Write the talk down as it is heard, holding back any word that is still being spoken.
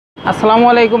আসসালামু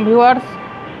আলাইকুম ভিউয়ার্স,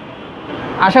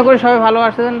 আশা করি সবাই ভালো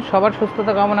আছেন। সবার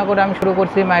সুস্থতা কামনা করে আমি শুরু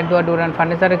করছি মায়ের দোয়া ডোর অ্যান্ড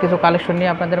ফার্নিচারের কিছু কালেকশন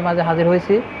নিয়ে আপনাদের মাঝে হাজির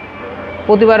হয়েছি।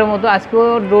 প্রতিবারের মতো আজকেও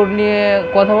ডোর নিয়ে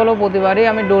কথা বলো। প্রতিবারই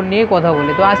আমি ডোর নিয়ে কথা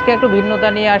বলি, তো আজকে একটু ভিন্নতা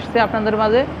নিয়ে আসছে আপনাদের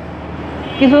মাঝে।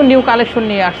 কিছু নিউ কালেকশন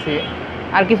নিয়ে আসছি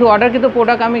আর কিছু অর্ডারকৃত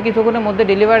প্রোডাক্ট আমি কিছুক্ষণের মধ্যে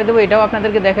ডেলিভারি দেবো, এটাও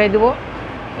আপনাদেরকে দেখাই দেবো।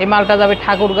 এই মালটা যাবে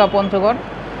ঠাকুরগাঁ পঞ্চগড়।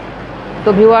 তো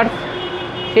ভিউয়ার্স,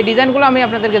 সেই ডিজাইনগুলো আমি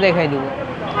আপনাদেরকে দেখাই দেবো।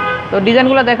 তো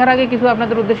ডিজাইনগুলো দেখার আগে কিছু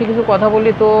আপনাদের উদ্দেশ্যে কিছু কথা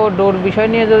বলি। তো ডোর বিষয়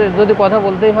নিয়ে যদি কথা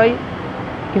বলতেই হয়,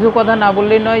 কিছু কথা না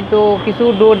বললেই নয়। তো কিছু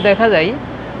ডোর দেখা যায়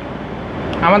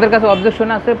আমাদের কাছে অবজেকশন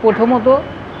আছে। প্রথমত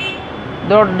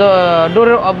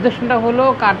ডোরের অবজেকশনটা হলো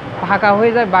কাঠ ফাঁকা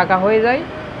হয়ে যায়, বাঁকা হয়ে যায়,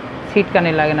 সিট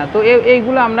কানে লাগে না। তো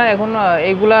এইগুলো আমরা এখন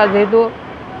এইগুলা যেহেতু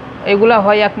এগুলা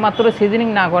হয় একমাত্র সিজনিং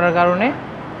না করার কারণে।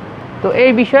 তো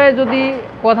এই বিষয়ে যদি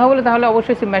কথা বলি তাহলে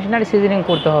অবশ্যই মেশিনারি সিজনিং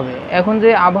করতে হবে। এখন যে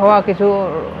আবহাওয়া, কিছু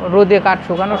রোদে কাঠ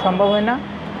শুকানো সম্ভব হয় না,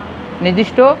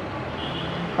 নির্দিষ্ট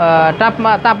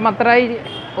তাপমাত্রায়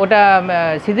ওটা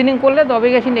সিজনিং করলে তবে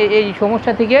গেছি এই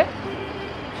সমস্যা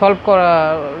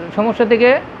থেকে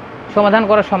সমাধান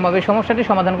করা সম্ভব, এই সমস্যাটি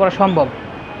সমাধান করা সম্ভব।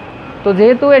 তো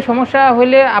যেহেতু এই সমস্যা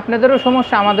হইলে আপনাদেরও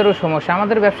সমস্যা, আমাদেরও সমস্যা,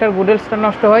 আমাদের ব্যবসার গুডউইলটা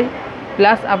নষ্ট হয়,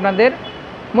 প্লাস আপনাদের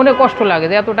মনে কষ্ট লাগে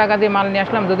যে এত টাকা দিয়ে মাল নিয়ে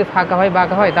আসলাম, যদি ফাঁকা হয়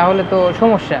বাঁকা হয় তাহলে তো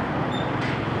সমস্যা।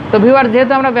 তো ভিউয়ার,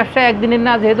 যেহেতু আমরা ব্যবসা একদিনের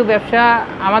না, যেহেতু ব্যবসা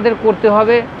আমাদের করতে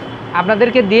হবে,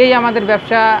 আপনাদেরকে দিয়েই আমাদের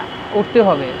ব্যবসা উঠতে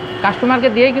হবে, কাস্টমারকে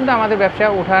দিয়েই কিন্তু আমাদের ব্যবসা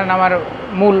ওঠার নামার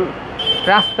মূল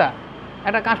রাস্তা।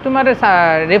 একটা কাস্টমারের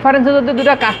রেফারেন্সে যদি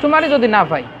দুটা কাস্টমারই যদি না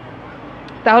পাই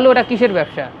তাহলে ওটা কিসের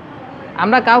ব্যবসা?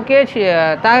 আমরা কাউকে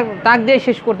তাক দিয়ে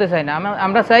শেষ করতে চাই না।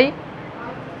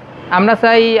 আমরা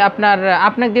চাই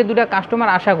আপনাকে দিয়ে দুটা কাস্টমার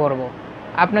আশা করব,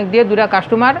 আপনাকে দিয়ে দুটা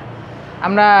কাস্টমার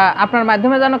আমরা আপনার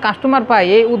মাধ্যমে যেন কাস্টমার পাই,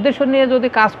 এই উদ্দেশ্য নিয়ে যদি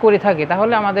কাজ করে থাকি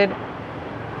তাহলে আমাদের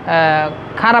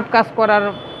খারাপ কাজ করার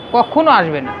কখনো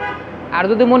আসবে না। আর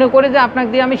যদি মনে করি যে আপনাকে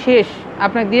দিয়ে আমি শেষ,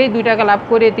 আপনাকে দিয়েই 2 টাকা লাভ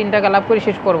করে 3 টাকা লাভ করে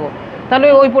শেষ করব, তাহলে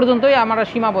ওই পর্যন্তই আমরা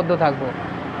সীমাবদ্ধ থাকবো।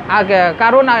 আর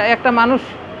কারণ একটা মানুষ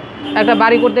একটা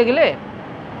বাড়ি করতে গেলে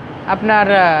আপনার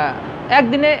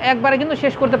একদিনে একবারে কিন্তু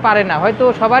শেষ করতে পারে না, হয়তো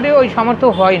সবারই ওই সামর্থ্য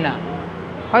হয় না,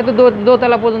 হয়তো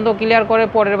দোতলা পর্যন্ত ক্লিয়ার করে,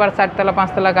 পরের বার 4 তলা 5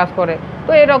 তলা কাজ করে।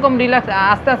 তো এরকম রিল্যাক্স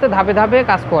আস্তে আস্তে ধাপে ধাপে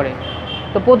কাজ করে।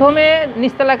 তো প্রথমে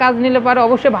নিচতলা কাজ নিলে পারে,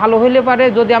 অবশ্যই ভালো হইলে পারে।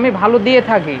 যদি আমি ভালো দিয়ে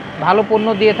থাকি, ভালো পণ্য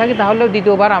দিয়ে থাকি, তাহলে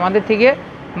দ্বিতীয়বার আমাদের থেকে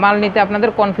মাল নিতে আপনাদের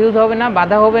কনফিউজ হবে না,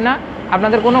 বাধা হবে না,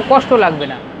 আপনাদের কোনো কষ্ট লাগবে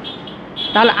না।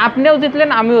 তাহলে আপনিও জিতলেন,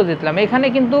 আমিও জিতলাম। এখানে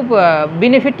কিন্তু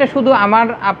বেনিফিটটা শুধু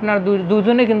আপনার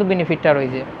দুজনে কিন্তু বেনিফিটটা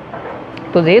রয়েছে।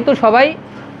 তো যেহেতু সবাই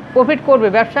প্রফিট করবে,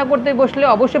 ব্যবসা করতে বসলে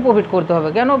অবশ্যই প্রফিট করতে হবে।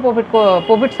 কেন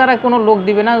প্রফিট ছাড়া কোনো লোক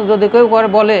দিবে না। যদি কেউ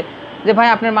বলে যে ভাই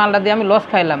আপনার মালটা দিয়ে আমি লস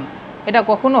খাইলাম, এটা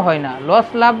কখনো হয় না। লস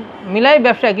লাভ মিলাই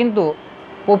ব্যবসায়, কিন্তু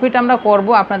প্রফিট আমরা করব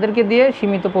আপনাদেরকে দিয়ে,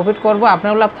 সীমিত প্রফিট করব,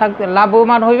 আপনারাও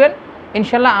লাভবান হইবেন,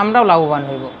 ইনশাল্লাহ আমরাও লাভবান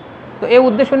হইব। তো এই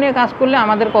উদ্দেশ্য নিয়ে কাজ করলে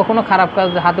আমাদের কখনো খারাপ কাজ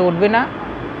হাতে উঠবে না।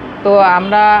 তো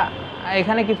আমরা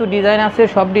এখানে কিছু ডিজাইন আছে,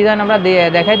 সব ডিজাইন আমরা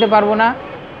দেখাইতে পারবো না।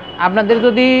 আপনাদের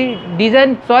যদি ডিজাইন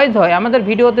চয়েস হয়, আমাদের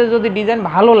ভিডিওতে যদি ডিজাইন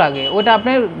ভালো লাগে, ওটা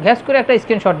আপনি ঘ্যাস করে একটা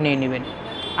স্ক্রিনশট নিয়ে নেবেন,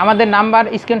 আমাদের নাম্বার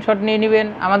স্ক্রিনশট নিয়ে নেবেন,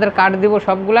 আমাদের কার্ড দেবো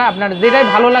সবগুলা। আপনার যেটাই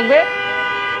ভালো লাগবে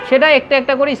সেটা একটা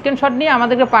একটা করে স্ক্রিনশট নিয়ে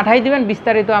আমাদেরকে পাঠাই দেবেন।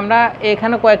 বিস্তারিত আমরা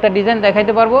এখানে কয়েকটা ডিজাইন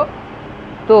দেখাইতে পারবো।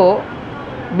 তো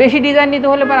বেশি ডিজাইন নিতে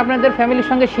হলে পর আপনাদের ফ্যামিলির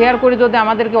সঙ্গে শেয়ার করে যদি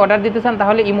আমাদেরকে অর্ডার দিতে চান,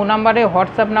 তাহলে ইমো নাম্বারে,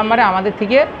 হোয়াটসঅ্যাপ নাম্বারে আমাদের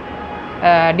থেকে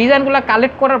ডিজাইনগুলো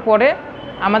কালেক্ট করার পরে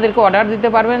আমাদেরকে অর্ডার দিতে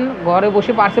পারবেন, ঘরে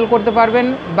বসে পার্সেল করতে পারবেন।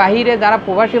 বাহিরে যারা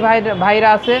প্রবাসী ভাইরা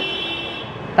আছে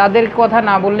তাদের কথা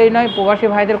না বললেই নয়। প্রবাসী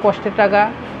ভাইদের কষ্টের টাকা,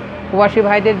 প্রবাসী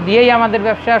ভাইদের দিয়েই আমাদের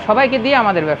ব্যবসা, সবাইকে দিয়ে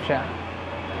আমাদের ব্যবসা।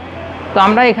 তো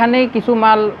আমরা এখানে কিছু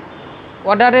মাল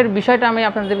অর্ডারের বিষয়টা আমি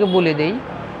আপনাদেরকে বলে দিই।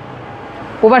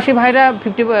 প্রবাসী ভাইরা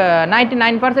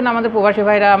 99% আমাদের প্রবাসী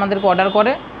ভাইরা আমাদেরকে অর্ডার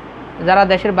করে। যারা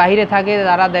দেশের বাইরে থাকে,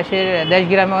 যারা দেশ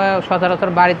গ্রামে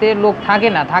সচরাচর বাড়িতে লোক থাকে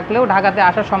না, থাকলেও ঢাকাতে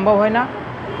আসা সম্ভব হয় না,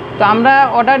 তো আমরা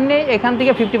অর্ডার নিই, এখান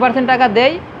থেকে 50% টাকা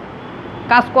দেই।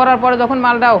 কাজ করার পরে যখন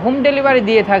মালটা হোম ডেলিভারি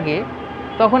দিয়ে থাকে,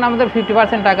 তখন আমাদের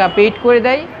 50% টাকা পেইড করে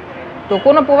দেয়। তো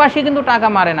কোনো প্রবাসী কিন্তু টাকা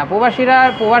মারে না।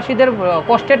 প্রবাসীদের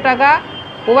কষ্টের টাকা,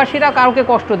 প্রবাসীরা কাউকে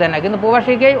কষ্ট দেয় না, কিন্তু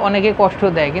প্রবাসীকেই অনেকে কষ্ট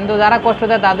দেয়। কিন্তু যারা কষ্ট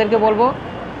দেয় তাদেরকে বলবো,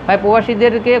 ভাই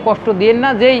প্রবাসীদেরকে কষ্ট দিন না,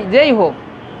 যেই হোক,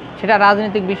 সেটা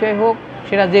রাজনৈতিক বিষয় হোক,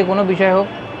 সেটা যে কোনো বিষয় হোক।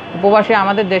 প্রবাসী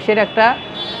আমাদের দেশের একটা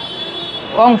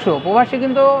অংশ।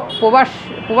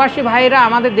 প্রবাসী ভাইরা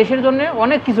আমাদের দেশের জন্য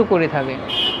অনেক কিছু করে থাকে।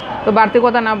 তো বাড়তি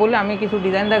কথা না বলে আমি কিছু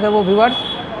ডিজাইন দেখাবো ভিউয়ার্স।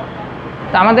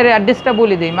 তো আমাদের অ্যাড্রেসটা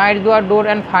বলে দিই, মায়ের দোয়া door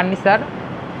and furniture,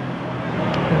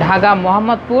 Dhaka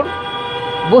Mohammadpur,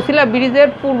 Basila ব্রিজের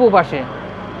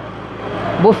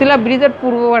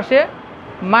পূর্ব পাশে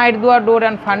মায়ের দোয়া ডোর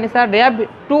অ্যান্ড ফার্নিচার, র্যাব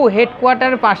 2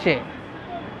 হেডকোয়ার্টারের পাশে,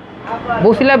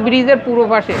 বসিলা ব্রিজের পূর্ব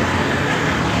পাশে।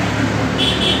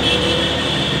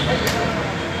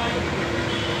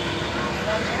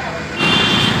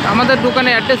 আমাদের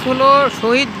দোকানের অ্যাড্রেস হলো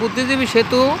শহীদ বুদ্ধিজীবী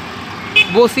সেতু,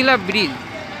 বসিলা ব্রিজ,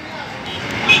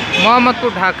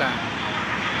 মোহাম্মদপুর, ঢাকা।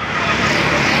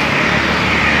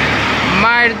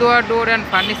 মায়ের দোয়া ডোর অ্যান্ড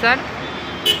ফার্নিচার।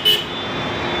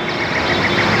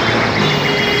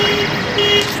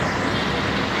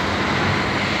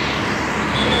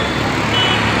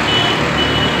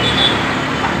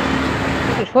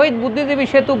 শহীদ বুদ্ধিজীবী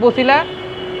সেতু, বসিলা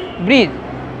ব্রিজ।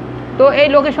 তো এই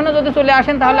লোকেশনে যদি চলে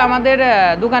আসেন তাহলে আমাদের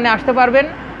দোকানে আসতে পারবেন।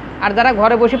 আর যারা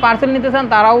ঘরে বসে পার্সেল নিতে চান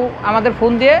তারাও আমাদের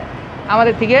ফোন দিয়ে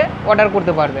আমাদের থেকে অর্ডার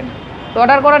করতে পারবেন। তো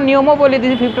অর্ডার করার নিয়মও বলে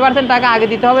দিচ্ছি, 50% টাকা আগে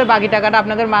দিতে হবে, বাকি টাকাটা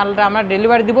আপনাদের মালটা আমরা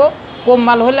ডেলিভারি দিব। কম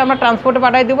মাল হলে আমরা ট্রান্সপোর্টে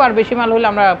পাঠিয়ে দেবো, আর বেশি মাল হলে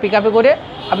আমরা পিক আপে করে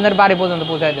আপনার বাড়ি পর্যন্ত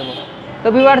পৌঁছায় দেবো। তো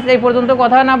ভিউয়ার্স, এই পর্যন্ত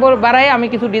কথা না বাড়াই আমি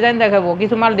কিছু ডিজাইন দেখাবো,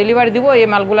 কিছু মাল ডেলিভারি দিব, এই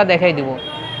মালগুলো দেখাই দিব।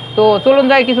 তো চলুন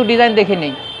যাই কিছু ডিজাইন দেখে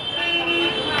নেই।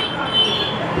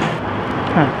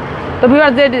 হ্যাঁ, তো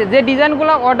ভিউয়ার্স, যে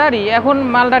ডিজাইনগুলো অর্ডারই এখন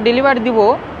মালটা ডেলিভারি দিব,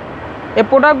 এই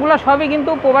প্রোডাক্টগুলো সবই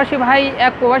কিন্তু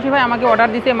এক প্রবাসী ভাই আমাকে অর্ডার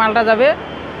দিতে। মালটা যাবে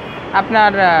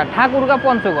আপনার ঠাকুরগাঁ,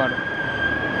 পঞ্চগড়।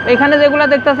 এখানে যেগুলো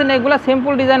দেখতেছেন এগুলো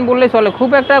সিম্পল ডিজাইন বললেই চলে, খুব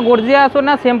একটা গর্জিয়াসও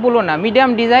না, সিম্পলও না,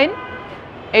 মিডিয়াম ডিজাইন।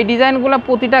 এই ডিজাইনগুলো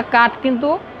প্রতিটা কাঠ কিন্তু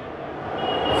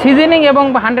সিজনিং এবং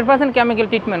 100% কেমিক্যাল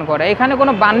ট্রিটমেন্ট করা। এখানে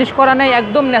কোনো বার্নিশ করা নেই,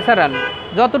 একদম ন্যাচারাল।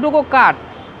 যতটুকু কাঠ,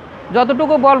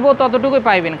 যতটুকু বলবো ততটুকুই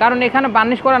পাইবেন, কারণ এখানে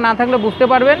বার্নিশ করা না থাকলে বুঝতে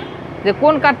পারবেন যে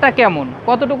কোন কাঠটা কেমন,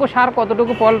 কতটুকু সার,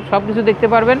 কতটুকু পল, সব কিছু দেখতে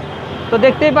পারবেন। তো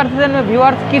দেখতেই পাচ্ছেন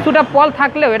ভিউয়ার্স, কিছুটা পল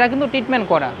থাকলেও এটা কিন্তু ট্রিটমেন্ট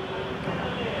করা।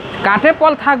 কাঠে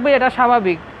পল থাকবে, এটা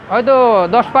স্বাভাবিক, হয়তো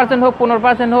 10% হোক,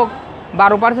 15% হোক,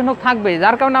 12% হোক থাকবে,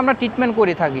 যার কারণে আমরা ট্রিটমেন্ট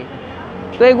করে থাকি।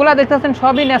 তো এগুলা দেখতেছেন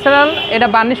সবই ন্যাচারাল, এটা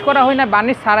বার্নিশ করা হয় না,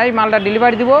 বার্নিশ ছাড়াই মালটা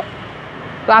ডেলিভারি দিব।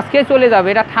 তো আজকে চলে যাবে,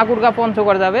 এটা ঠাকুরগাঁ,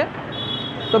 পঞ্চগড় যাবে।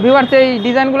 তো ভিউয়ার্স, এই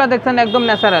ডিজাইনগুলো দেখছেন একদম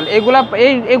ন্যাচারাল।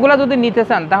 এগুলা যদি নিতে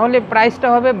চান তাহলে প্রাইসটা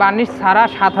হবে বার্নিশ ছাড়া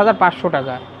 7,500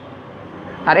 টাকা।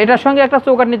 আর এটার সঙ্গে একটা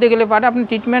চৌকাঠ নিতে গেলে পারে আপনি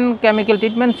ট্রিটমেন্ট, কেমিক্যাল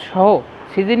ট্রিটমেন্ট সহ,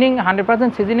 সিজনিং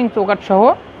 100% সিজনিং চৌকাঠ সহ,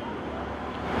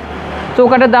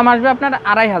 চৌকাঠের দাম আসবে আপনার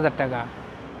 2,500 টাকা,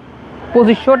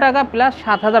 2,500 টাকা প্লাস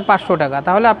 7,500 টাকা,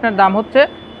 তাহলে আপনার দাম হচ্ছে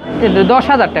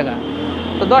 10,000 টাকা।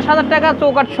 তো 10,000 টাকা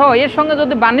চৌকাঠ সহ, এর সঙ্গে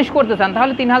যদি বার্নিশ করতে চান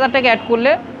তাহলে 3,000 টাকা অ্যাড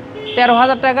করলে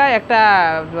 13,000 টাকা একটা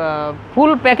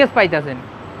ফুল প্যাকেজ পাইতেছেন।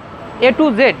 A to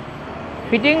Z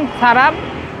ফিটিং ছাড়া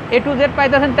A to Z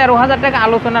পাইতেছেন 13,000 টাকা।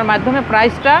 আলোচনার মাধ্যমে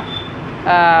প্রাইসটা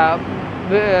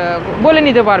বলে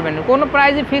নিতে পারবেন, কোনো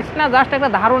প্রাইসই ফিক্সড না, জাস্ট একটা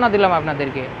ধারণা দিলাম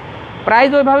আপনাদেরকে।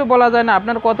 প্রাইস ওইভাবে বলা যায় না,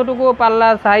 আপনার কতটুকু পাল্লা,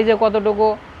 সাইজে কতটুকু,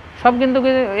 সব কিন্তু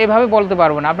এভাবে বলতে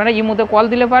পারবো না। আপনারা ইমোতে কল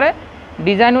দিলে পারে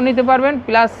ডিজাইনও নিতে পারবেন,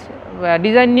 প্লাস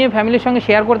ডিজাইন নিয়ে ফ্যামিলির সঙ্গে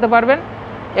শেয়ার করতে পারবেন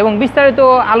এবং বিস্তারিত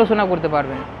আলোচনা করতে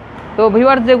পারবেন। তো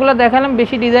ভিউয়ার্স, যেগুলো দেখালাম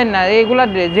বেশি ডিজাইন না, এইগুলো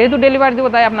যেহেতু ডেলিভারি দেবো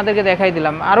তাই আপনাদেরকে দেখাই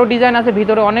দিলাম। আরও ডিজাইন আছে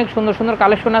ভিতরে, অনেক সুন্দর সুন্দর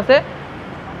কালেকশন আছে।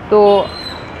 তো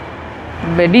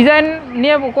ডিজাইন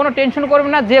নিয়ে কোনো টেনশন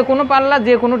করবেন না, যে কোনো পাল্লা,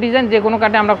 যে কোনো ডিজাইন, যে কোনো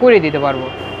কাটে আমরা করে দিতে পারবো।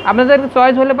 আপনাদের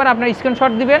চয়েস হলে পরে আপনার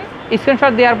স্ক্রিনশট দিবেন,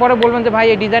 স্ক্রিনশট দেওয়ার পরে বলবেন যে ভাই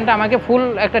এই ডিজাইনটা আমাকে ফুল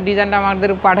একটা ডিজাইনটা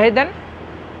আমাদের পাঠিয়ে দেন,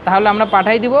 তাহলে আমরা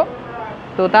পাঠাই দিব।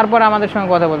 তো তারপর আমাদের সঙ্গে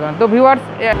কথা বলবেন। তো ভিউয়ার্স,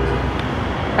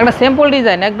 একটা সিম্পল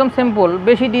ডিজাইন, একদম সিম্পল,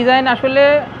 বেশি ডিজাইন আসলে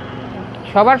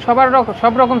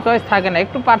সব রকম চয়েস থাকে না,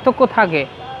 একটু পার্থক্য থাকে।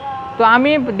 তো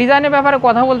আমি ডিজাইনের ব্যাপারে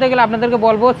কথা বলতে গেলে আপনাদেরকে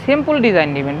বলবো সিম্পল ডিজাইন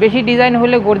নেবেন। বেশি ডিজাইন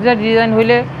হলে, গর্জিয়াস ডিজাইন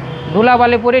হলে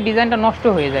ধুলাবালি পরে ডিজাইনটা নষ্ট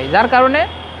হয়ে যায়, যার কারণে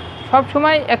সব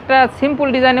সময় একটা সিম্পল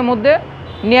ডিজাইনের মধ্যে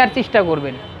নেওয়ার চেষ্টা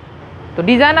করবেন। তো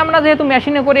ডিজাইন আমরা যেহেতু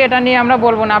মেশিনে করি, এটা নিয়ে আমরা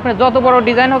বলবো না, আপনি যত বড়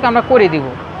ডিজাইন হোক আমরা করে দিব,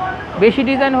 বেশি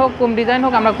ডিজাইন হোক, কম ডিজাইন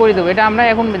হোক আমরা করে দেবো। এটা আমরা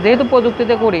এখন যেহেতু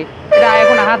প্রযুক্তিতে করি, এটা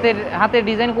এখন হাতের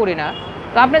ডিজাইন করি না।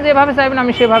 তো আপনি যেভাবে চাইবেন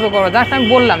আমি সেভাবে করবো, জাস্ট আমি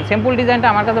বললাম সিম্পল ডিজাইনটা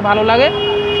আমার কাছে ভালো লাগে,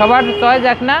 সবার চয়েস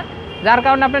এক না, যার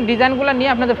কারণে আপনার ডিজাইনগুলো নিয়ে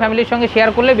আপনাদের ফ্যামিলির সঙ্গে শেয়ার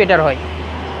করলে বেটার হয়।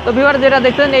 তো ভিউয়ার, যেটা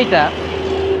দেখছেন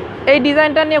এই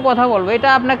ডিজাইনটা নিয়ে কথা বলবো। এটা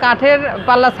আপনার কাঠের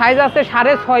পাল্লা সাইজ আছে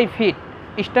 6.5 ফিট,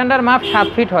 স্ট্যান্ডার্ড মাপ 7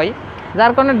 ফিট হয়,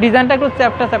 যার কারণে ডিজাইনটা একটু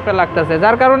চ্যাপ্টা লাগতেছে।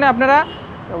 যার কারণে আপনারা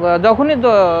যখনই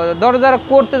দরজা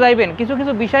করতে যাইবেন কিছু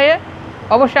কিছু বিষয়ে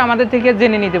অবশ্যই আমাদের থেকে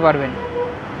জেনে নিতে পারবেন।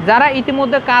 যারা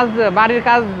ইতিমধ্যে বাড়ির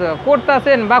কাজ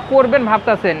করতেছেন বা করবেন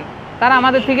ভাবতেছেন, তারা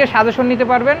আমাদের থেকে সাজেশন নিতে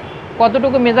পারবেন,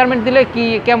 কতটুকু মেজারমেন্ট দিলে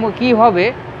কী হবে,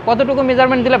 কতটুকু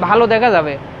মেজারমেন্ট দিলে ভালো দেখা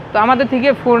যাবে। তো আমাদের থেকে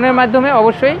ফোনের মাধ্যমে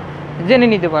অবশ্যই জেনে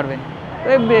নিতে পারবেন।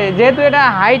 যেহেতু এটা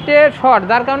হাইটে শর্ট,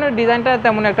 যার কারণে ডিজাইনটা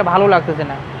তেমন একটা ভালো লাগতেছে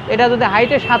না। এটা যদি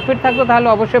হাইটে 7 ফিট থাকতো তাহলে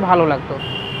অবশ্যই ভালো লাগতো।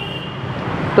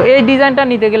 তো এই ডিজাইনটা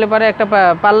নিতে গেলে পরে একটা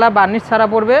পাল্লা বার্নিশ ছাড়া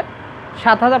পড়বে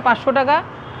 7,500 টাকা,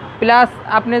 প্লাস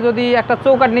আপনি যদি একটা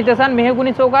চৌকাঠ নিতে চান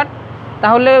মেহগুনি চৌকাঠ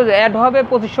তাহলে অ্যাড হবে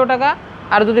 2500 টাকা,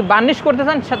 আর যদি বার্নিশ করতে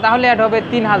চান তাহলে অ্যাড হবে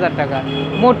 3000 টাকা।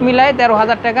 মোট মিলায়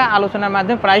 13,000 টাকা আলোচনার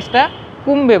মাধ্যমে প্রাইসটা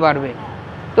কমবে বাড়বে।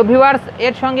 তো ভিউয়ার্স,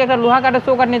 এর সঙ্গে একটা লোহা কাঠের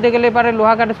চৌকাঠ নিতে গেলে পারে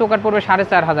লোহা কাঠের চৌকাঠ পড়বে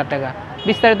 4,500 টাকা।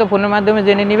 বিস্তারিত ফোনের মাধ্যমে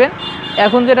জেনে নেবেন।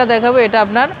 এখন যেটা দেখাবো এটা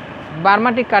আপনার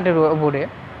বার্মাটিক কাঠের উপরে,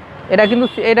 এটা কিন্তু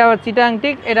এটা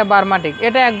চিটাংটিক, এটা বার্মাটিক,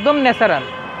 এটা একদম ন্যাচারাল,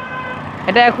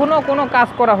 এটা এখনও কোনো কাজ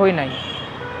করা হয় নাই।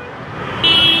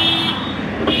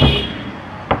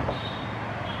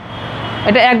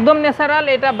 এটা একদম ন্যাচারাল,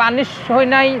 এটা বার্নিশ হয়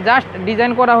নাই, জাস্ট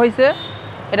ডিজাইন করা হয়েছে।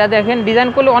 এটা দেখেন ডিজাইন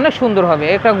করলে অনেক সুন্দর হবে,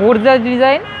 একটা গর্জিয়াস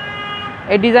ডিজাইন।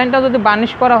 এই ডিজাইনটা যদি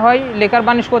বার্নিশ করা হয়, লেকার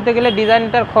বার্নিশ করতে গেলে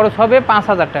ডিজাইনটার খরচ হবে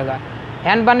 5,000 টাকা,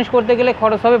 হ্যান্ড বার্নিশ করতে গেলে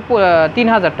খরচ হবে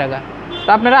 3,000 টাকা। তো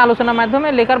আপনারা আলোচনার মাধ্যমে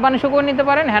লেকার বার্নিশও করে নিতে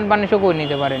পারেন, হ্যান্ড বার্নিশও করে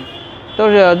নিতে পারেন। তো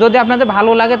যদি আপনাদের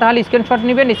ভালো লাগে তাহলে স্ক্রিনশট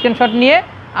নেবেন, স্ক্রিনশট নিয়ে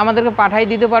আমাদেরকে পাঠিয়ে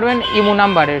দিতে পারবেন ইমো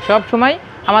নাম্বারে। সব সময়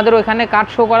আমাদের ওইখানে কার্ড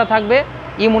শো করা থাকবে,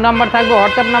 ইমো নাম্বার থাকবে,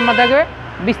 হোয়াটসঅ্যাপ নাম্বার থাকবে,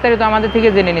 বিস্তারিত আমাদের থেকে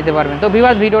জেনে নিতে পারবেন। তো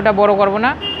ভিউয়ার্স, ভিডিওটা বড় করব না,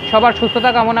 সবার সুস্থতা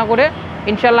কামনা করে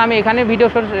ইনশাল্লাহ আমি এখানে ভিডিও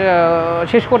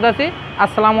শেষ করতেছি।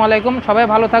 আসসালামু আলাইকুম, সবাই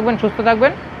ভালো থাকবেন, সুস্থ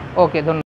থাকবেন। ওকে, ধন্যবাদ।